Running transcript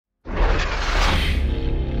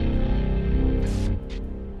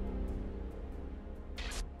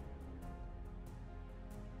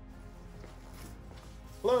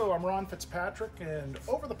Hello, I'm Ron Fitzpatrick, and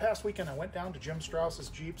over the past weekend I went down to Jim Strauss's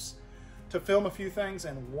Jeeps to film a few things,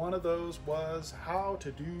 and one of those was how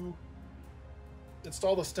to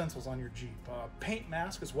install the stencils on your Jeep. Paint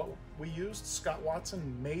mask is what we used. Scott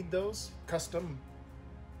Watson made those custom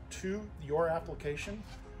to your application.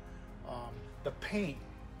 The paint,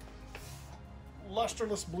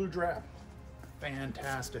 lusterless blue drab,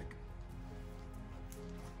 fantastic.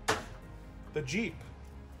 The Jeep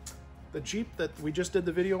that we just did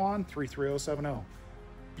the video on, 33070,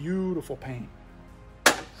 beautiful paint.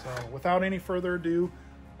 So without any further ado,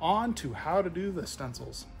 on to how to do the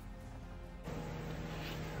stencils.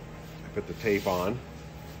 I put the tape on,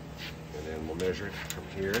 and then we'll measure it from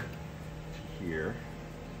here to here.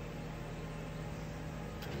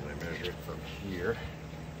 And then I measure it from here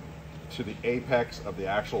to the apex of the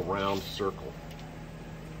actual round circle,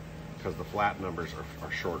 because the flat numbers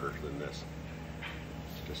are shorter than this,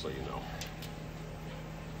 just so you know.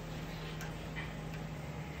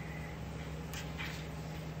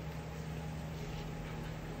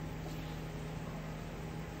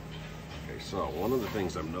 Okay, so one of the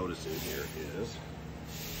things I'm noticing here is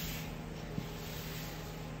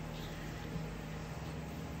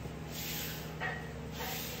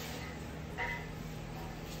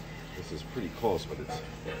this is pretty close, but it's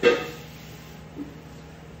here.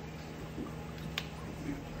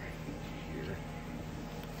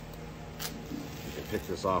 You can pick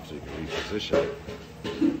this off so you can reposition it.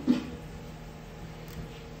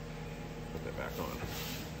 Put that back on.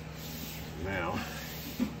 Now,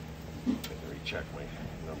 let me recheck my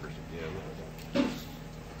numbers again. Make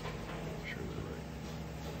sure they're right.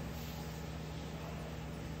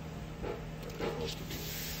 Where they're supposed to be.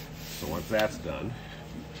 So once that's done,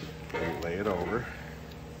 we lay it over.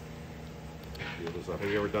 Feel this up. Have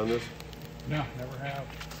you ever done this? No, never have.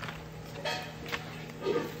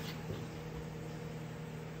 In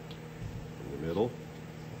the middle,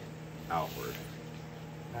 outward.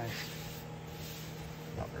 Nice.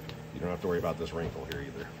 Outward. You don't have to worry about this wrinkle here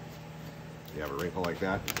either. If you have a wrinkle like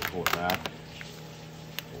that, you can pull it back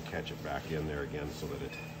and catch it back in there again so that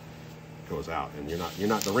it goes out. And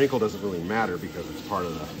the wrinkle doesn't really matter because it's part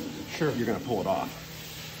of the, sure, you're gonna pull it off.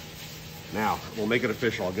 Now, we'll make it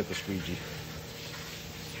official. I'll get the squeegee.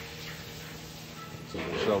 So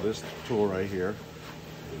we'll show this tool right here.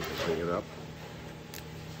 You can bring it up.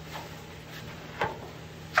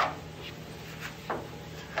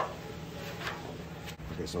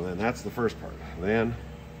 Okay, so then that's the first part. Then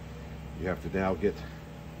you have to now get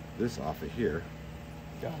this off of here.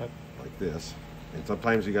 Got it. Like this. And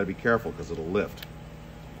sometimes you gotta be careful because it'll lift.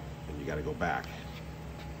 And you gotta go back.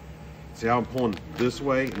 See how I'm pulling this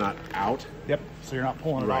way, not out? Yep, so you're not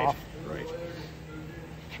pulling it Right, off. right.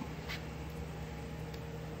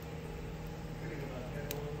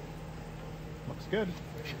 Looks good.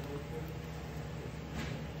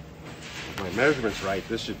 If my measurement's right,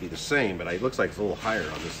 this should be the same, but it looks like it's a little higher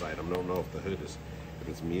on this side. I don't know if the hood is, if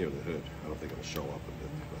it's me or the hood. I don't think it'll show up a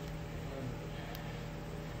bit.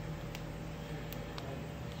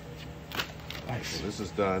 But. Nice. So this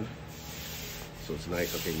is done. So it's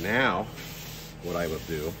nice. Okay, now what I would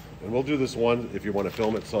do, and we'll do this one if you want to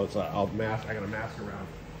film it. So it's I got a mask around.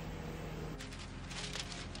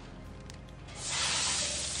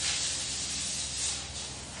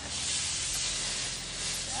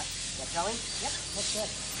 Is that going? Yep, looks good.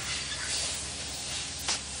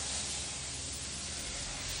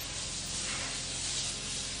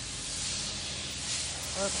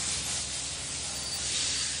 Perfect.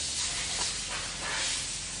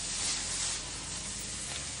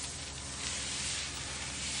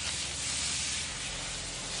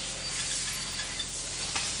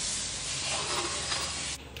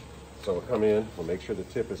 So we'll come in, we'll make sure the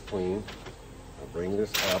tip is clean. We'll bring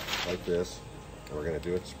this up like this, and we're going to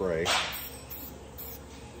do it spray.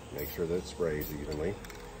 Make sure that it sprays evenly,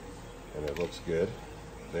 and it looks good.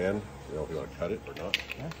 Then, you know, if you want to cut it or not.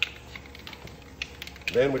 Yeah.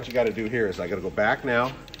 Then what you got to do here is I got to go back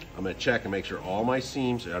now. I'm going to check and make sure all my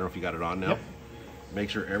seams, I don't know if you got it on now. Yep. Make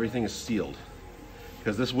sure everything is sealed.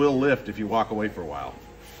 Because this will lift if you walk away for a while.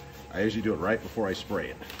 I usually do it right before I spray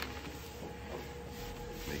it.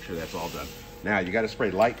 Make sure that's all done. Now you got to spray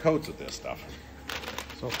light coats with this stuff.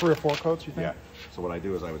 So 3 or 4 coats, you think? Yeah. So what I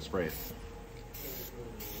do is I would spray it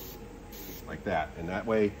like that, and that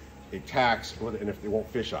way it tacks, and if it won't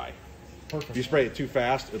fisheye. Perfect. If you spray it too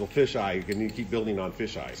fast, it'll fisheye. You can keep building on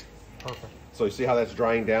fisheyes. Perfect. So you see how that's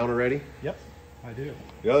drying down already? Yep, I do.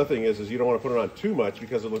 The other thing is you don't want to put it on too much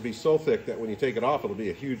because it'll be so thick that when you take it off, it'll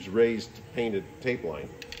be a huge raised painted tape line.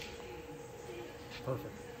 Perfect.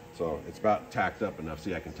 So it's about tacked up enough.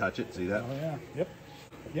 See, I can touch it. See that? Oh yeah. Yep.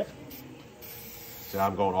 Yep. See how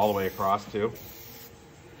I'm going all the way across too?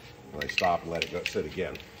 And I stop and let it go sit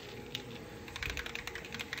again.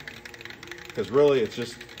 Because really it's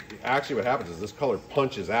just, actually what happens is this color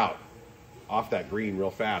punches out off that green real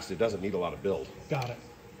fast. It doesn't need a lot of build. Got it.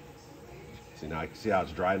 See now, see how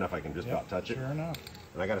it's dry enough I can just about touch it? Sure enough.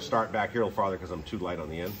 And I got to start back here a little farther because I'm too light on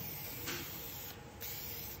the end.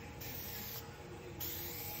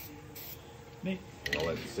 Neat. And I'll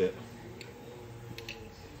let it sit.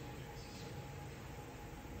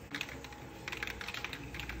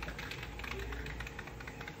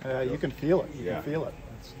 You can feel it. You Yeah. can feel it.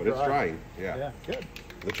 But it's drying, yeah. Yeah, good.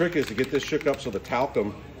 The trick is to get this shook up so the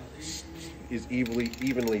talcum is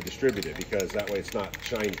evenly distributed, because that way it's not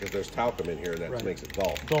shiny, because there's talcum in here that makes it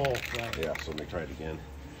dull. Dull, right. Yeah, so let me try it again.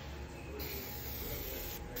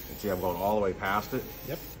 And see, I'm going all the way past it.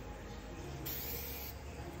 Yep.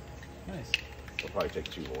 Nice. I'll probably take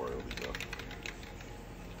 2 more. It'll be enough.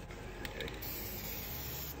 Okay.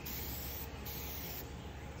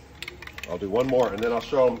 I'll do 1 more, and then I'll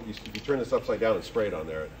show them. You turn this upside down and spray it on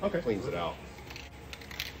there. It cleans it out.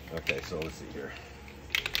 Okay, so let's see here.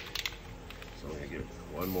 So I'm going to give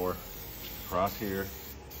 1 more across here.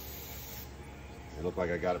 It look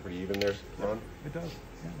like I got it pretty even there, Ron? It does.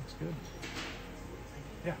 Yeah, looks good.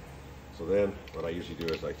 Yeah. So then what I usually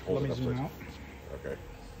do is I hold it upside down. Okay.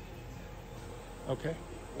 Okay.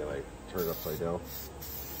 Then I turn it upside down.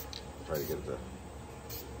 Try to get it to...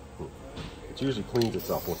 It usually cleans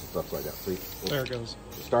itself once it's upside down. See? There it goes.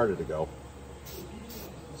 It started to go.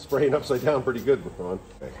 Spraying upside down pretty good, Ron.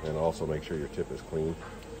 Okay. And also make sure your tip is clean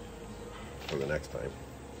for the next time.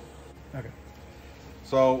 Okay.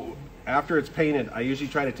 So after it's painted, I usually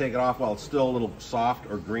try to take it off while it's still a little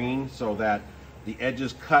soft or green, so that the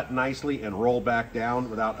edges cut nicely and roll back down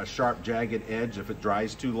without a sharp, jagged edge if it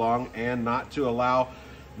dries too long, and not to allow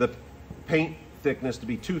the paint thickness to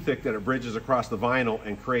be too thick that it bridges across the vinyl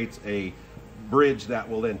and creates a bridge that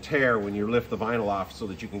will then tear when you lift the vinyl off, so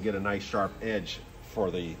that you can get a nice sharp edge for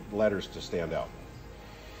the letters to stand out.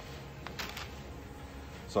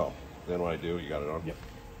 So then what I do, you got it on? Yep.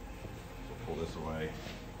 So pull this away,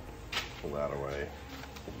 pull that away.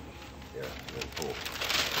 Yeah, and then pull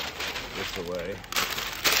this away.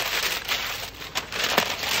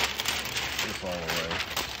 This all away.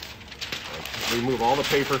 Right. Remove all the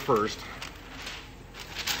paper first.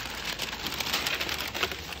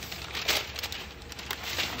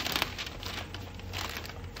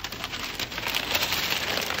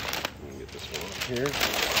 Let me get this one off here.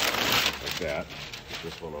 Like that. Get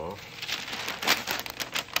this one off.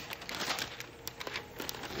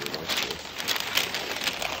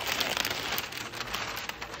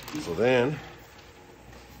 So then,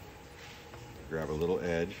 grab a little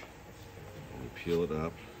edge and you peel it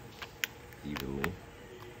up evenly,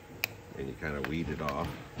 and you kind of weed it off.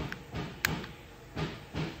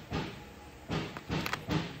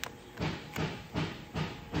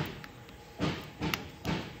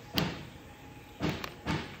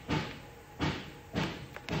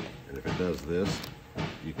 And if it does this,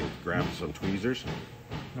 you can grab some tweezers.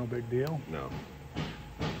 No big deal. No.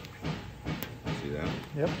 See that?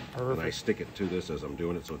 Yep. And I Perfect. stick it to this as I'm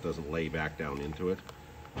doing it so it doesn't lay back down into it.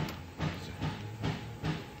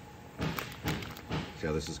 See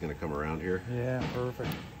how this is going to come around here? Yeah, perfect.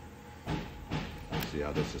 See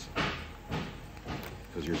how this is?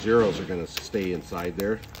 Because your zeros are going to stay inside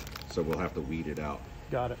there, so we'll have to weed it out.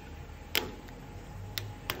 Got it.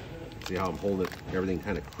 See how I'm holding it, everything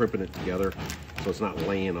kind of crimping it together so it's not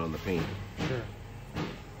laying on the paint. Sure.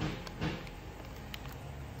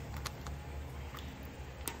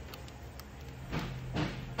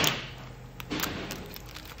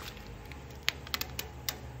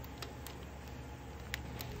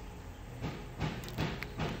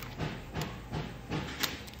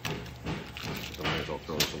 Sometimes I'll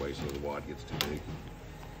throw this away so the wad gets too big.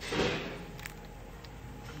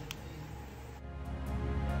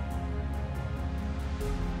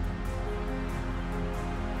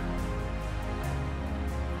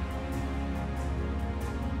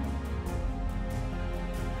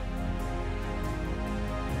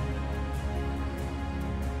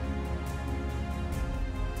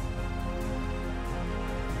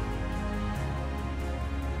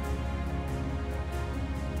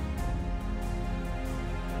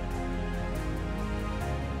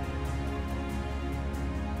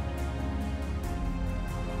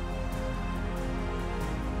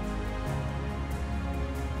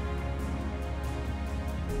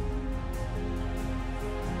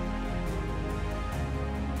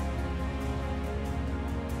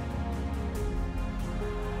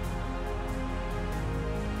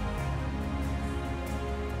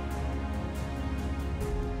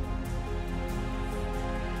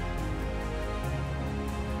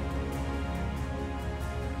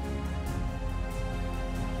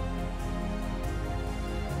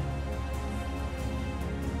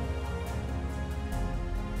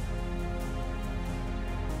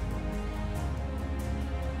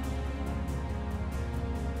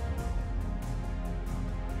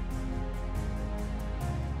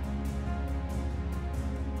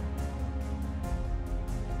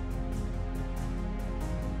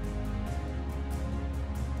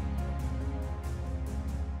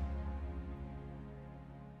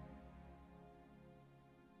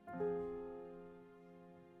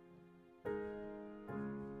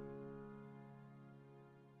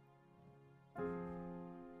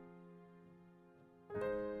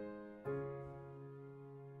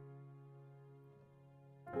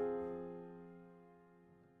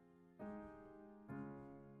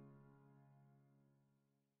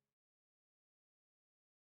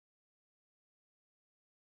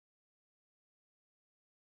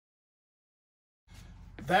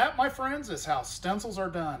 That, my friends, is how stencils are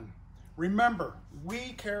done. Remember,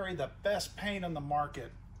 we carry the best paint on the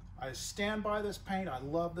market. I stand by this paint. I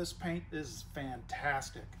love this paint. This is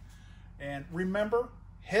fantastic. And remember,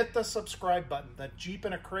 hit the subscribe button, the Jeep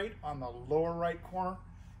in a Crate on the lower right corner.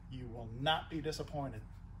 You will not be disappointed.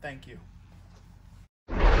 Thank you.